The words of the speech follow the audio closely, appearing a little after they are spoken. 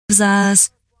gives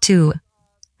us 2.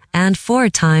 And 4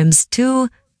 times 2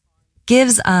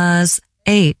 gives us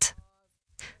 8.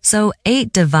 So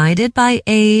 8 divided by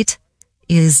 8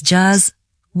 is just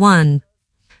 1.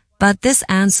 But this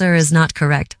answer is not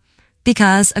correct,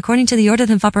 because according to the order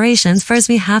of operations, first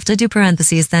we have to do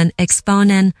parentheses, then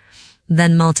exponent,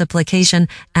 then multiplication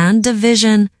and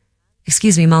division,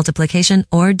 multiplication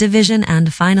or division,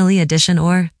 and finally addition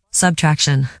or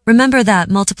subtraction. Remember that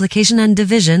multiplication and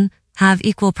division have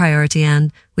equal priority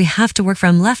and we have to work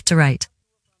from left to right.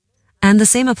 And the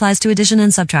same applies to addition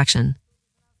and subtraction.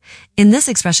 In this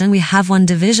expression, we have 1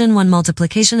 division, 1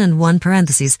 multiplication, and 1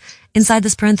 parentheses. Inside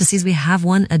this parentheses, we have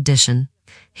 1 addition.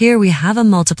 Here we have a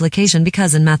multiplication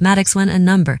because in mathematics, when a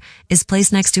number is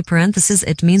placed next to parentheses,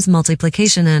 it means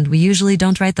multiplication, and we usually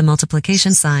don't write the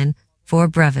multiplication sign for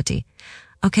brevity.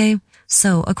 Okay,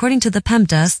 so according to the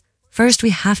PEMDAS, first we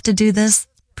have to do this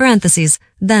parentheses,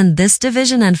 then this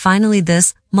division, and finally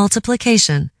this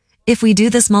multiplication. If we do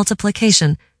this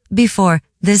multiplication before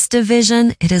this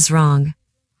division, it is wrong.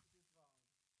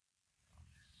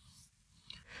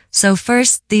 So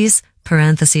first, these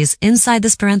parentheses. Inside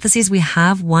this parentheses, we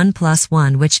have 1 plus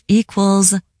 1, which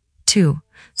equals 2.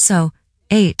 So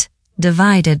 8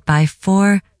 divided by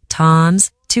 4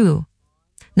 times 2.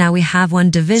 Now we have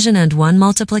 1 division and 1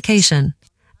 multiplication.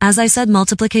 As I said,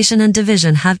 multiplication and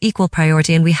division have equal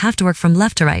priority and we have to work from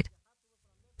left to right.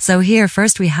 So here,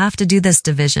 first we have to do this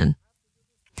division.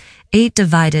 8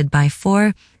 divided by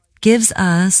 4 gives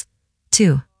us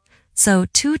 2. So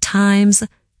 2 times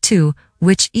 2,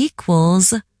 which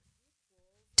equals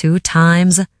 2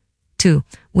 times 2,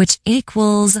 which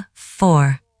equals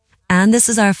 4. And this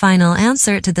is our final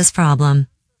answer to this problem.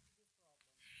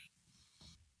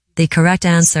 The correct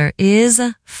answer is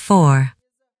 4.